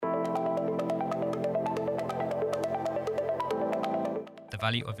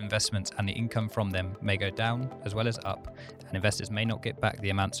value of investments and the income from them may go down as well as up, and investors may not get back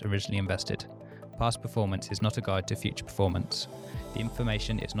the amounts originally invested. Past performance is not a guide to future performance. The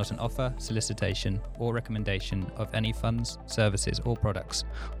information is not an offer, solicitation, or recommendation of any funds, services, or products,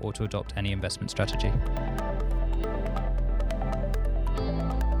 or to adopt any investment strategy.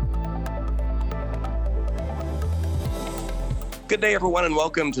 Good day, everyone, and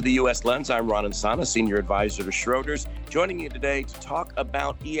welcome to the U.S. Lens. I'm Ron Insana, Senior Advisor to Schroders, joining you today to talk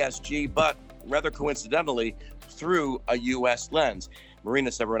about ESG, but rather coincidentally, through a U.S. lens. Marina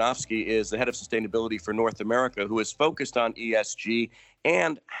Severanovsky is the head of sustainability for North America, who is focused on ESG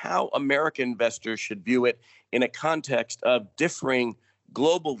and how American investors should view it in a context of differing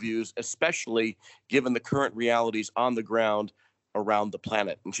global views, especially given the current realities on the ground around the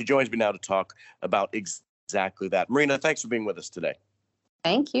planet. And she joins me now to talk about exactly that. Marina, thanks for being with us today.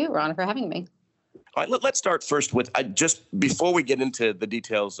 Thank you, Ron, for having me. All right, let's start first with, just before we get into the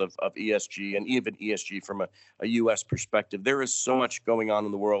details of ESG and even ESG from a U.S. perspective, there is so much going on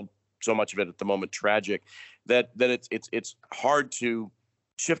in the world, so much of it at the moment tragic, that it's hard to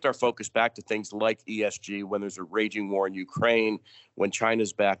shift our focus back to things like ESG when there's a raging war in Ukraine, when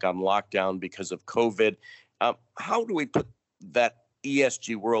China's back on lockdown because of COVID. How do we put that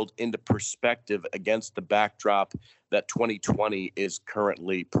ESG world into perspective against the backdrop that 2020 is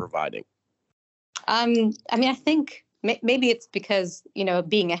currently providing? I think maybe it's because,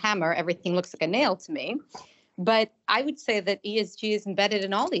 being a hammer, everything looks like a nail to me. But I would say that ESG is embedded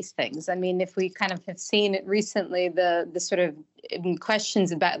in all these things. I mean, if we kind of have seen it recently, the sort of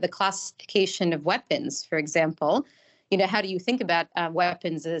questions about the classification of weapons, for example, how do you think about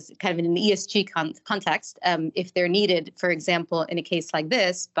weapons as kind of in an ESG context if they're needed, for example, in a case like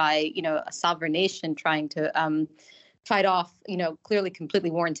this by, a sovereign nation trying to fight off, clearly completely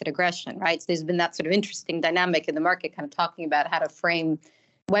warranted aggression, right? So there's been that sort of interesting dynamic in the market kind of talking about how to frame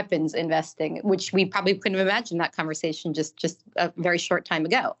weapons investing, which we probably couldn't have imagined that conversation just a very short time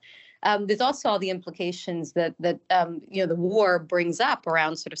ago. There's also all the implications that the war brings up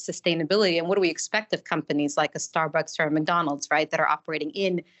around sort of sustainability and what do we expect of companies like a Starbucks or a McDonald's, right, that are operating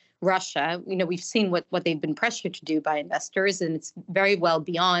in Russia. We've seen what they've been pressured to do by investors, and it's very well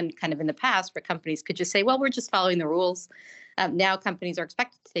beyond kind of in the past where companies could just say, well, we're just following the rules. Now companies are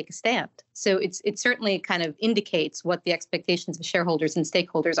expected to take a stand. So it certainly kind of indicates what the expectations of shareholders and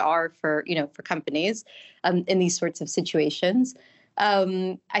stakeholders are for companies in these sorts of situations.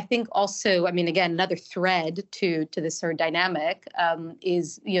 I think also, again, another thread to this sort of dynamic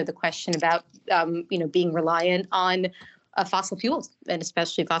is, the question about, being reliant on fossil fuels, and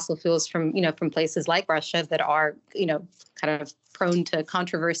especially fossil fuels from places like Russia that are, kind of prone to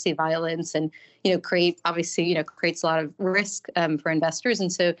controversy, violence, and, creates a lot of risk for investors.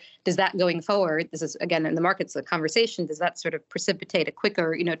 And so does that going forward, this is, again, in the markets, a conversation, does that sort of precipitate a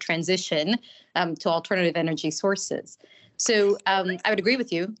quicker, transition to alternative energy sources? So I would agree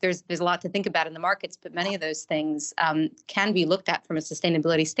with you. There's a lot to think about in the markets, but many of those things can be looked at from a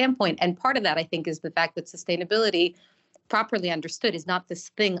sustainability standpoint. And part of that, I think, is the fact that sustainability, properly understood, is not this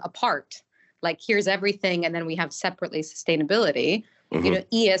thing apart. Like, here's everything, and then we have separately sustainability.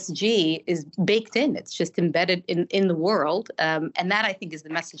 Mm-hmm. ESG is baked in. It's just embedded in the world. And that, I think, is the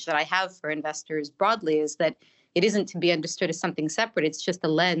message that I have for investors broadly, is that it isn't to be understood as something separate. It's just a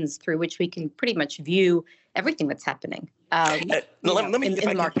lens through which we can pretty much view everything that's happening. Let me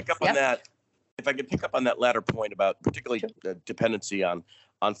pick up on that latter point about particularly dependency on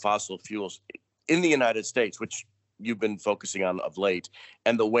fossil fuels in the United States, which you've been focusing on of late,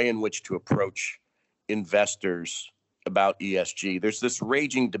 and the way in which to approach investors about ESG. There's this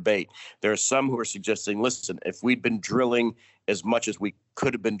raging debate. There are some who are suggesting, listen, if we'd been drilling as much as we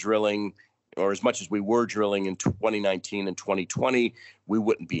could have been drilling, or as much as we were drilling in 2019 and 2020, we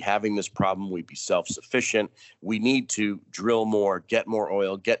wouldn't be having this problem. We'd be self-sufficient. We need to drill more, get more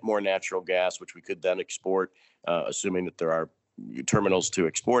oil, get more natural gas, which we could then export, assuming that there are terminals to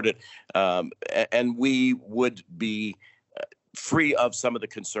export it. And we would be free of some of the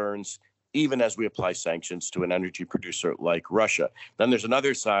concerns, even as we apply sanctions to an energy producer like Russia. Then there's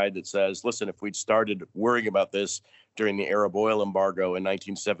another side that says, listen, if we'd started worrying about this during the Arab oil embargo in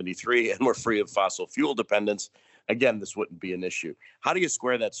 1973 and we're free of fossil fuel dependence, again, this wouldn't be an issue. How do you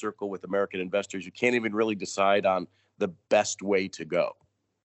square that circle with American investors who can't even really decide on the best way to go?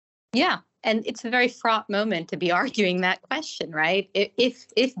 Yeah. And it's a very fraught moment to be arguing that question, right?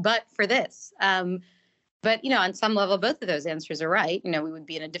 If but for this. But, on some level, both of those answers are right. We would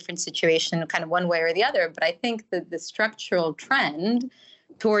be in a different situation kind of one way or the other. But I think that the structural trend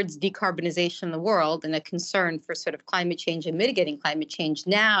towards decarbonization in the world and a concern for sort of climate change and mitigating climate change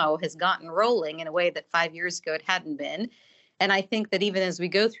now has gotten rolling in a way that 5 years ago it hadn't been. And I think that even as we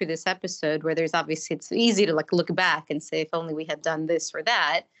go through this episode, where there's obviously, it's easy to like look back and say, if only we had done this or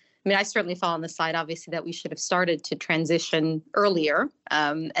that. I mean, I certainly fall on the side, obviously, that we should have started to transition earlier.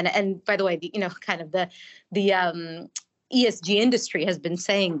 And by the way, kind of the ESG industry has been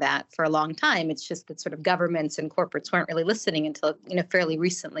saying that for a long time. It's just that sort of governments and corporates weren't really listening until, fairly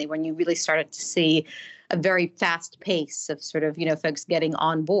recently, when you really started to see a very fast pace of sort of, folks getting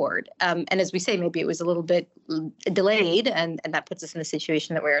on board. And as we say, maybe it was a little bit delayed, and that puts us in the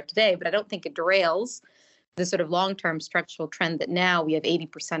situation that we are today. But I don't think it derails the sort of long-term structural trend that now we have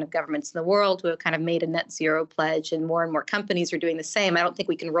 80% of governments in the world who have kind of made a net zero pledge, and more companies are doing the same. I don't think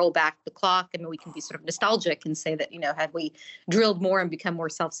we can roll back the clock. I mean, we can be sort of nostalgic and say that, had we drilled more and become more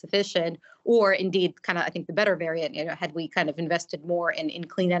self-sufficient, or indeed kind of, I think the better variant, had we kind of invested more in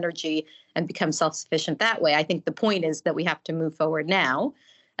clean energy and become self-sufficient that way. I think the point is that we have to move forward now.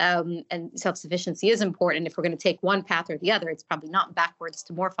 And self-sufficiency is important. If we're going to take one path or the other, it's probably not backwards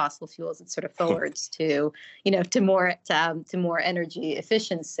to more fossil fuels. It's sort of forwards to, to more energy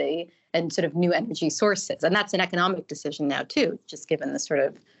efficiency and sort of new energy sources. And that's an economic decision now too, just given the sort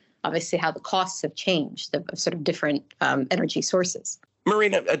of obviously how the costs have changed of sort of different energy sources.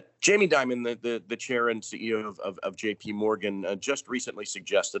 Marina, Jamie Dimon, the chair and CEO of JP Morgan, just recently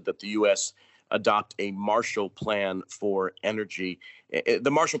suggested that the U.S. adopt a Marshall Plan for energy.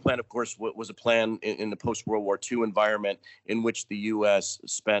 The Marshall Plan, of course, was a plan in the post-World War II environment in which the U.S.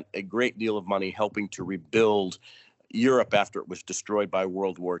 spent a great deal of money helping to rebuild Europe after it was destroyed by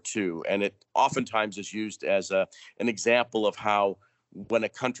World War II. And it oftentimes is used as an example of how when a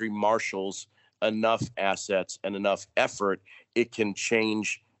country marshals enough assets and enough effort, it can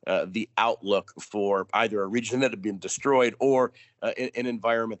change the outlook for either a region that had been destroyed or an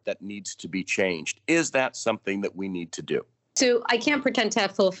environment that needs to be changed. Is that something that we need to do? So I can't pretend to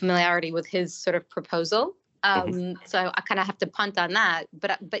have full familiarity with his sort of proposal. So I kind of have to punt on that.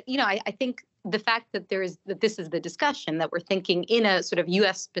 But I think the fact that this is the discussion, that we're thinking in a sort of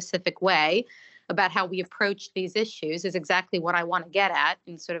U.S. specific way about how we approach these issues, is exactly what I want to get at,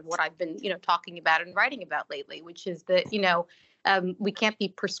 and sort of what I've been, talking about and writing about lately, which is that, we can't be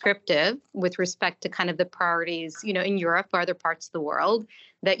prescriptive with respect to kind of the priorities, in Europe or other parts of the world,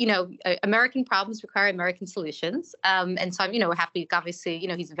 that, American problems require American solutions. And so I'm, happy, obviously,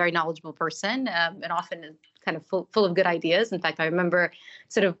 he's a very knowledgeable person, and often kind of full of good ideas. In fact, I remember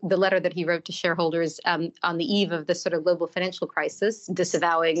sort of the letter that he wrote to shareholders on the eve of the sort of global financial crisis,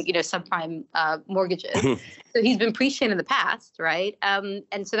 disavowing, subprime mortgages. So he's been prescient in the past, right?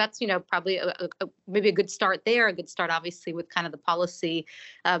 And so that's, probably maybe a good start there, a good start, obviously, with kind of the policy,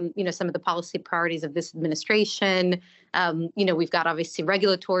 some of the policy priorities of this administration. We've got obviously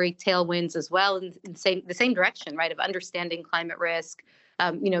regulatory tailwinds as well in the same direction, right, of understanding climate risk,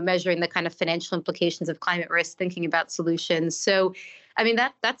 measuring the kind of financial implications of climate risk, thinking about solutions. So, I mean,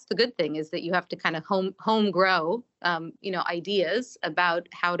 that's the good thing, is that you have to kind of home grow, ideas about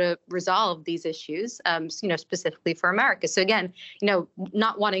how to resolve these issues, specifically for America. So again,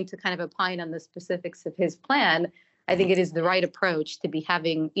 not wanting to kind of opine on the specifics of his plan, I think it is the right approach to be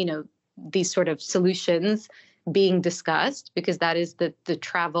having, these sort of solutions being discussed, because that is the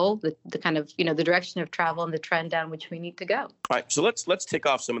travel, the kind of, the direction of travel and the trend down which we need to go. All right. So let's tick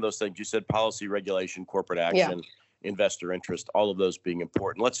off some of those things. You said policy, regulation, corporate action, investor interest, all of those being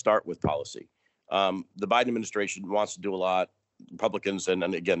important. Let's start with policy. The Biden administration wants to do a lot. Republicans, and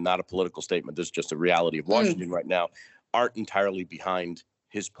again, not a political statement, this is just a reality of Washington right now, aren't entirely behind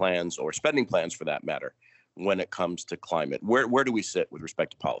his plans, or spending plans for that matter, when it comes to climate. Where do we sit with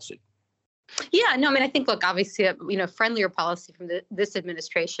respect to policy? Yeah, no, I mean, I think, look, obviously, friendlier policy from this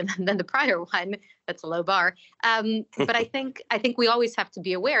administration than the prior one. That's a low bar. But I think we always have to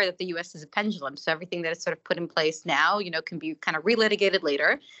be aware that the U.S. is a pendulum. So everything that is sort of put in place now, can be kind of relitigated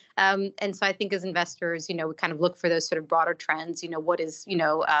later. And so I think as investors, we kind of look for those sort of broader trends. What is,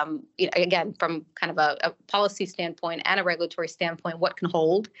 again, from kind of a policy standpoint and a regulatory standpoint, what can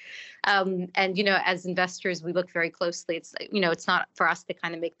hold. And, as investors, we look very closely. It's, it's not for us to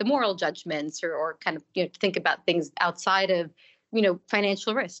kind of make the moral judgments or kind of, think about things outside of,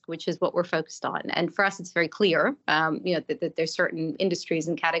 financial risk, which is what we're focused on. And for us, it's very clear, that there's certain industries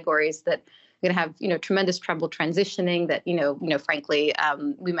and categories that are going to have, tremendous trouble transitioning, that, frankly,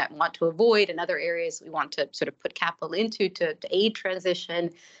 we might want to avoid, and other areas we want to sort of put capital into to aid transition,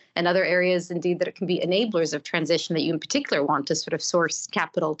 and other areas, indeed, that it can be enablers of transition that you in particular want to sort of source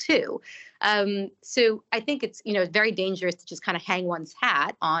capital to. So I think it's, very dangerous to just kind of hang one's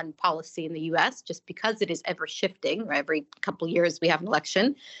hat on policy in the U.S. just because it is ever shifting. Right? Every couple of years we have an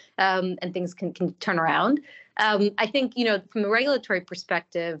election, and things can turn around. I think, from a regulatory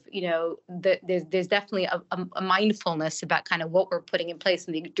perspective, there's definitely a mindfulness about kind of what we're putting in place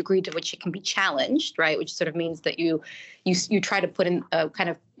and the degree to which it can be challenged, right? Which sort of means that you try to put in a kind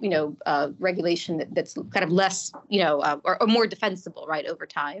of, regulation that's kind of less, or more defensible, right, over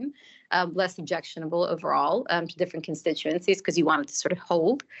time, less objectionable overall to different constituencies because you want it to sort of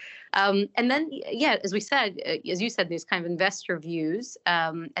hold. And then, as you said, there's kind of investor views,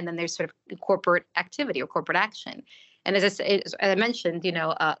 and then there's sort of corporate activity or corporate action. And as I mentioned,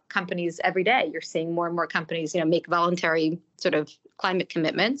 companies every day, you're seeing more and more companies, make voluntary sort of climate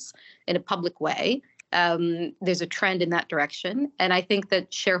commitments in a public way. There's a trend in that direction. And I think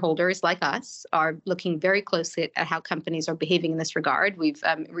that shareholders like us are looking very closely at how companies are behaving in this regard. We've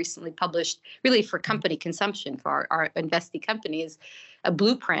recently published, really for company consumption, for our investee companies, a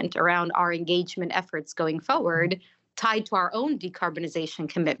blueprint around our engagement efforts going forward, tied to our own decarbonization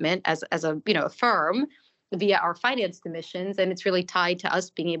commitment as a firm via our financed emissions. And it's really tied to us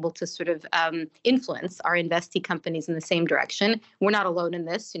being able to sort of influence our investee companies in the same direction. We're not alone in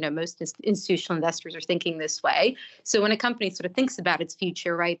this. Most institutional investors are thinking this way. So when a company sort of thinks about its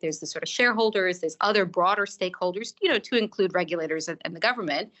future, right, there's the sort of shareholders, there's other broader stakeholders, to include regulators and the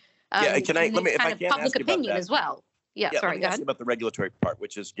government. If I can public ask opinion about that as well. Sorry, go ahead. About the regulatory part,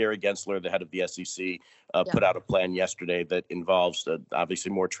 which is Gary Gensler, the head of the SEC, put out a plan yesterday that involves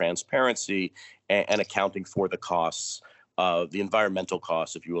obviously more transparency and accounting for the costs, the environmental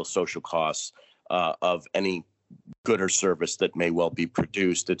costs, if you will, social costs of any good or service that may well be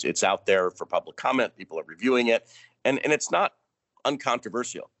produced. It's out there for public comment. People are reviewing it, and it's not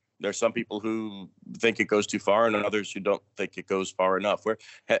uncontroversial. There's some people who think it goes too far and others who don't think it goes far enough.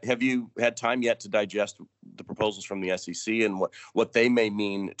 Have you had time yet to digest the proposals from the SEC and what they may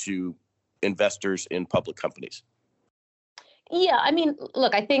mean to investors in public companies? Yeah, I mean,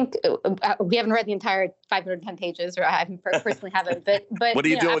 look, I think we haven't read the entire 510 pages, or I personally haven't. But what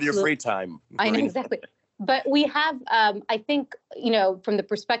do you do with your free time? I know, exactly. But we have, I think, from the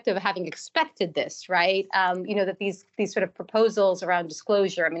perspective of having expected this, right? That these sort of proposals around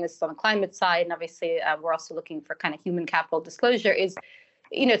disclosure, I mean, this is on the climate side, and obviously we're also looking for kind of human capital disclosure is,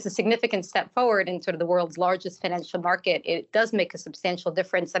 it's a significant step forward in sort of the world's largest financial market. It does make a substantial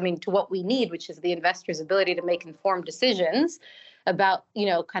difference, I mean, to what we need, which is the investor's ability to make informed decisions about,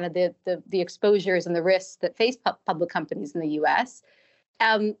 kind of the exposures and the risks that face public companies in the U.S.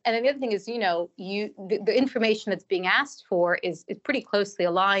 And then the other thing is, the information that's being asked for is pretty closely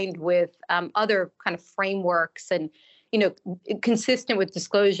aligned with other kind of frameworks and, consistent with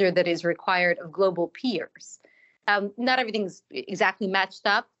disclosure that is required of global peers. Not everything's exactly matched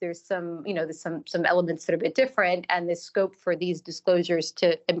up. There's some elements that are a bit different, and the scope for these disclosures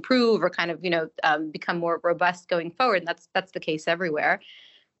to improve or kind of, become more robust going forward. And that's the case everywhere.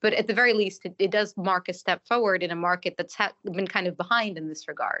 But at the very least, it does mark a step forward in a market that's been kind of behind in this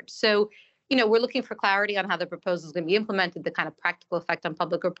regard. So, we're looking for clarity on how the proposal is going to be implemented, the kind of practical effect on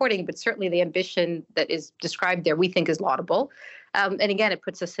public reporting, but certainly the ambition that is described there we think is laudable. And again, it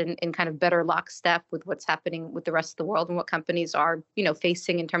puts us in kind of better lockstep with what's happening with the rest of the world and what companies are,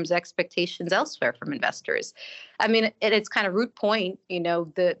 facing in terms of expectations elsewhere from investors. I mean, at its kind of root point,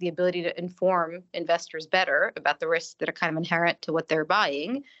 the ability to inform investors better about the risks that are kind of inherent to what they're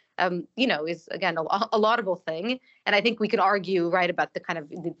buying, is, again, a laudable thing. And I think we could argue, right, about the kind of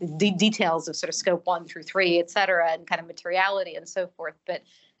the details of sort of scope 1 through 3, et cetera, and kind of materiality and so forth. But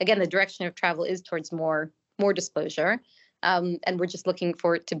again, the direction of travel is towards more disclosure. And we're just looking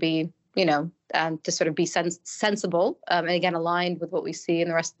for it to be, to sort of be sensible and again, aligned with what we see in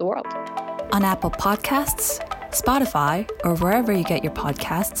the rest of the world. On Apple Podcasts, Spotify, or wherever you get your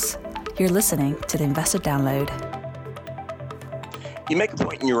podcasts, you're listening to the Investor Download. You make a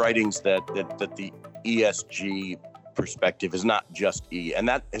point in your writings that the ESG perspective is not just E, and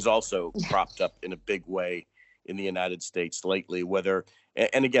that has also cropped up in a big way in the United States lately,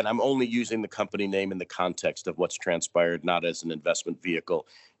 and again, I'm only using the company name in the context of what's transpired, not as an investment vehicle.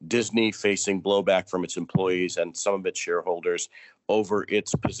 Disney facing blowback from its employees and some of its shareholders over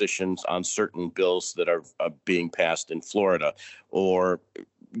its positions on certain bills that are being passed in Florida, or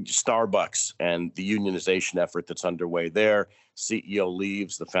Starbucks and the unionization effort that's underway there. CEO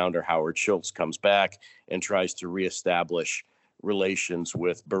leaves, the founder, Howard Schultz, comes back and tries to reestablish relations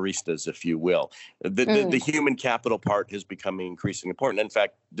with baristas, if you will. The human capital part is becoming increasingly important. In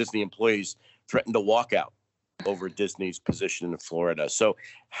fact, Disney employees threatened to walk out over Disney's position in Florida. So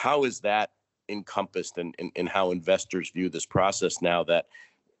how is that encompassed in how investors view this process now that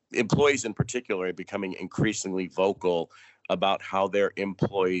employees in particular are becoming increasingly vocal about how their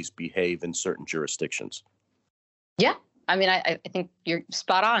employees behave in certain jurisdictions? Yeah. I mean, I think you're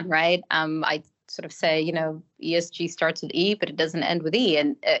spot on, right? I sort of say, ESG starts with E, but it doesn't end with E.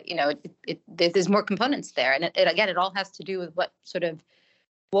 And, there's more components there. And again, it all has to do with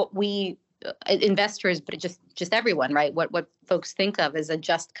what we investors, but just everyone, right? What folks think of as a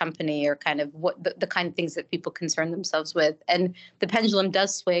just company, or kind of what the kind of things that people concern themselves with. And the pendulum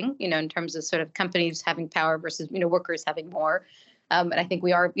does swing, in terms of sort of companies having power versus, workers having more. And I think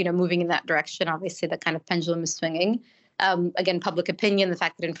we are, moving in that direction. Obviously, the kind of pendulum is swinging. Again, public opinion, the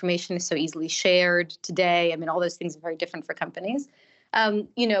fact that information is so easily shared today. I mean, all those things are very different for companies.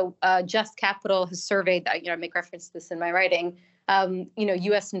 Just Capital has surveyed, I make reference to this in my writing,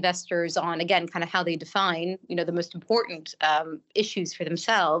 U.S. investors on, again, kind of how they define, the most important issues for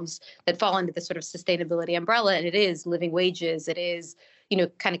themselves that fall into the sort of sustainability umbrella. And it is living wages. It is,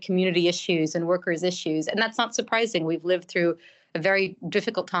 kind of community issues and workers' issues. And that's not surprising. We've lived through a very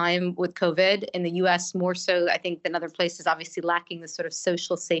difficult time with COVID in the U.S., more so, I think, than other places, obviously lacking the sort of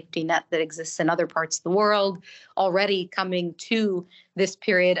social safety net that exists in other parts of the world, already coming to this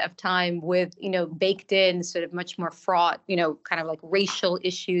period of time with, baked in sort of much more fraught, kind of like racial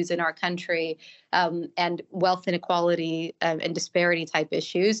issues in our country, and wealth inequality and disparity type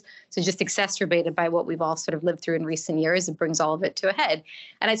issues. So just exacerbated by what we've all sort of lived through in recent years, it brings all of it to a head.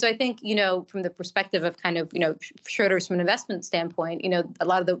 And so I think, from the perspective of kind of, Schroeder's from an investment standpoint, a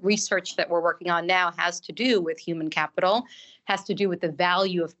lot of the research that we're working on now has to do with human capital, has to do with the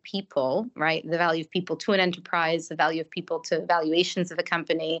value of people, right? The value of people to an enterprise, the value of people to valuations of a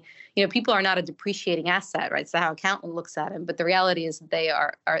company. People are not a depreciating asset, right? So how accountant looks at them, but the reality is that they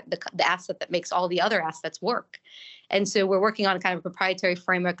are the asset that makes all the other assets work. And so we're working on a kind of proprietary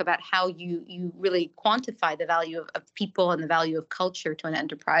framework about how you really quantify the value of people and the value of culture to an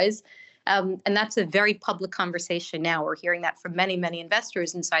enterprise. And that's a very public conversation now. We're hearing that from many, many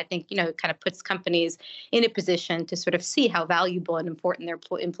investors. And so I think, it kind of puts companies in a position to sort of see how valuable and important their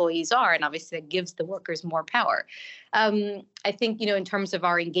employees are. And obviously that gives the workers more power. I think, in terms of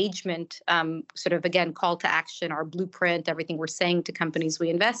our engagement, sort of, again, call to action, our blueprint, everything we're saying to companies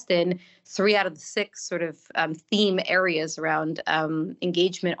we invest in, 3 out of the 6 sort of theme areas around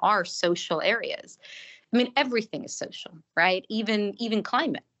engagement are social areas. I mean, everything is social, right? Even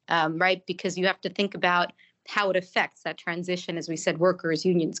climate. Right? Because you have to think about how it affects that transition, as we said, workers,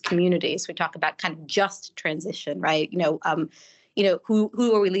 unions, communities. We talk about kind of just transition, right? Who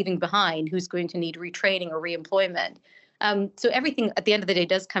are we leaving behind? Who's going to need retraining or reemployment? So everything at the end of the day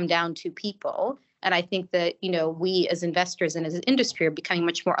does come down to people. And I think that, we as investors and as an industry are becoming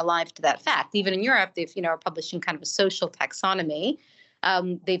much more alive to that fact. Even in Europe, they've, are publishing kind of a social taxonomy.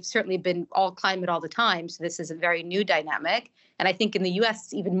 They've certainly been all climate all the time. So this is a very new dynamic. And I think in the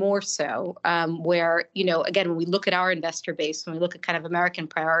U.S. even more so, where, again, when we look at our investor base, when we look at kind of American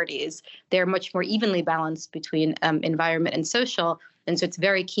priorities, they're much more evenly balanced between environment and social. And so it's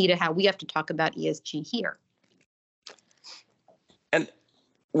very key to how we have to talk about ESG here. And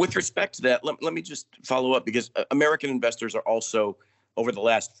with respect to that, let me just follow up, because American investors are also, over the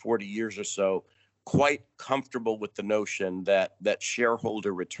last 40 years or so, quite comfortable with the notion that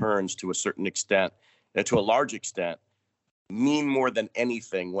shareholder returns, to a certain extent, and to a large extent, mean more than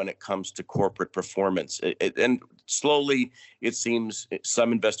anything when it comes to corporate performance. And slowly, it seems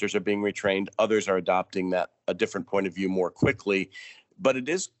some investors are being retrained, others are adopting a different point of view more quickly. But it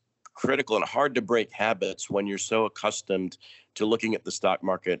is critical and hard to break habits when you're so accustomed to looking at the stock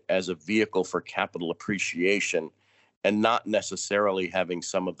market as a vehicle for capital appreciation, and not necessarily having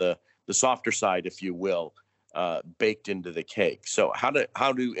some of the softer side, if you will, baked into the cake. So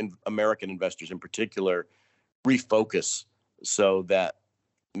how do American investors in particular refocus so that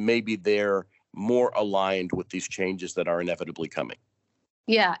maybe they're more aligned with these changes that are inevitably coming?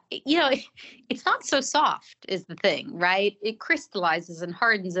 Yeah, it's not so soft is the thing, right? It crystallizes and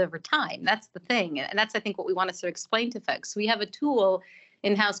hardens over time. That's the thing. And that's, I think, what we want to sort of explain to folks. We have a tool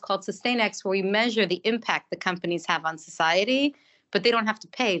in-house called SustainX, where we measure the impact the companies have on society, but they don't have to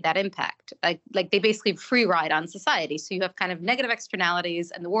pay that impact. Like they basically free ride on society. So you have kind of negative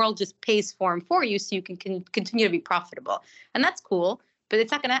externalities, and the world just pays for them for you, so you can continue to be profitable. And that's cool, but it's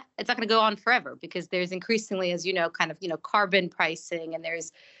not gonna go on forever, because there's increasingly, as carbon pricing, and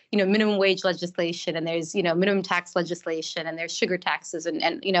there's minimum wage legislation, and there's minimum tax legislation, and there's sugar taxes, and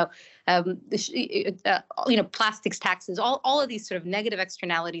plastics taxes. All of these sort of negative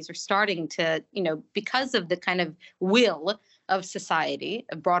externalities are starting to because of the kind of will of society,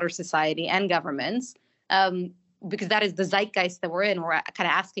 of broader society and governments, because that is the zeitgeist that we're in. We're kind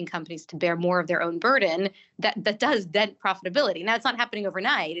of asking companies to bear more of their own burden. That does dent profitability. Now, it's not happening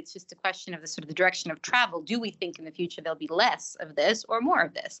overnight. It's just a question of the sort of the direction of travel. Do we think in the future there'll be less of this or more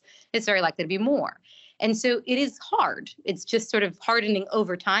of this? It's very likely to be more. And so it is hard. It's just sort of hardening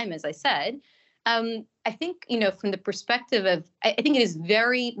over time, as I said. I think, from the perspective of, I think it is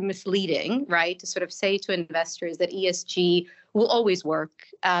very misleading, right, to sort of say to investors that ESG will always work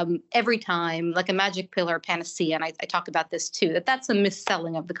every time, like a magic pill or panacea. And I talk about this too, that's a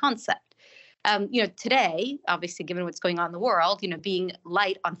misselling of the concept. Today, obviously, given what's going on in the world, being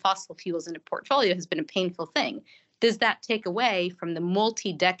light on fossil fuels in a portfolio has been a painful thing. Does that take away from the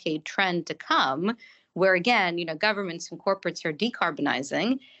multi-decade trend to come where, again, governments and corporates are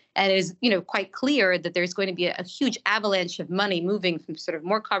decarbonizing? And it is, quite clear that there's going to be a huge avalanche of money moving from sort of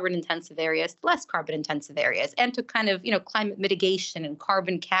more carbon-intensive areas to less carbon-intensive areas, and to kind of, climate mitigation and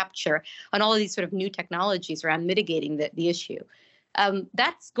carbon capture on all of these sort of new technologies around mitigating the issue.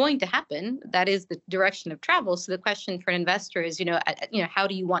 That's going to happen. That is the direction of travel. So the question for an investor is, how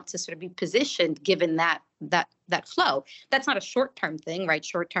do you want to sort of be positioned given that flow? That's not a short-term thing, right?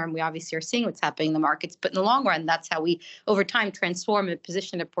 Short-term, we obviously are seeing what's happening in the markets, but in the long run, that's how we, over time, transform and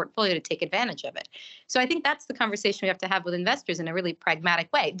position a portfolio to take advantage of it. So I think that's the conversation we have to have with investors in a really pragmatic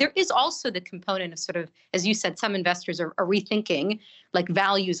way. There is also the component of sort of, as you said, some investors are rethinking like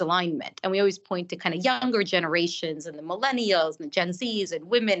values alignment. And we always point to kind of younger generations and the millennials and the Gen Zs and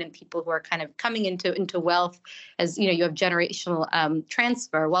women and people who are kind of coming into wealth as, you have generational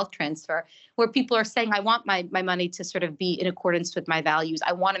wealth transfer, where people are saying, I want my money to sort of be in accordance with my values.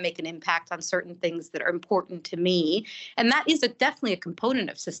 I want to make an impact on certain things that are important to me. And that is definitely a component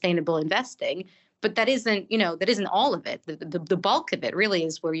of sustainable investing. But that isn't all of it. The bulk of it really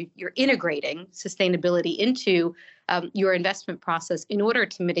is where you're integrating sustainability into your investment process in order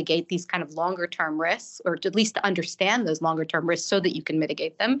to mitigate these kind of longer term risks, or to at least to understand those longer term risks so that you can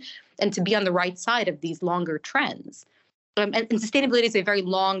mitigate them and to be on the right side of these longer trends. And sustainability is a very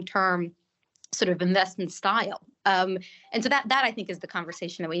long term sort of investment style. And so that I think is the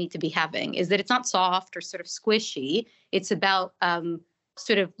conversation that we need to be having, is that it's not soft or sort of squishy. It's about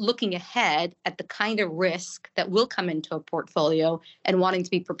sort of looking ahead at the kind of risk that will come into a portfolio and wanting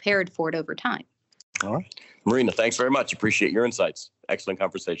to be prepared for it over time. All right. Marina, thanks very much. Appreciate your insights. Excellent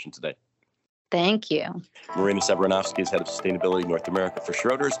conversation today. Thank you. Marina Severanovsky is head of sustainability North America for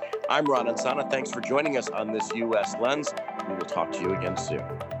Schroders. I'm Ron Ansana. Thanks for joining us on this U.S. Lens. We will talk to you again soon.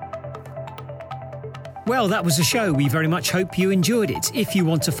 Well, that was the show. We very much hope you enjoyed it. If you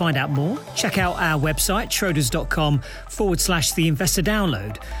want to find out more, check out our website, schroders.com/The Investor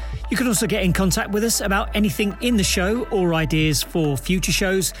Download. You can also get in contact with us about anything in the show or ideas for future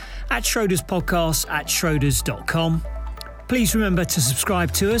shows at schroderspodcasts@schroders.com. Please remember to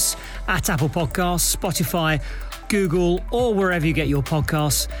subscribe to us at Apple Podcasts, Spotify, Google, or wherever you get your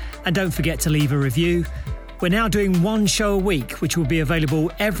podcasts. And don't forget to leave a review. We're now doing one show a week, which will be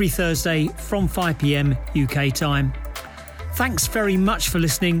available every Thursday from 5 p.m. UK time. Thanks very much for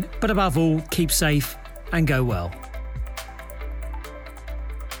listening, but above all, keep safe and go well.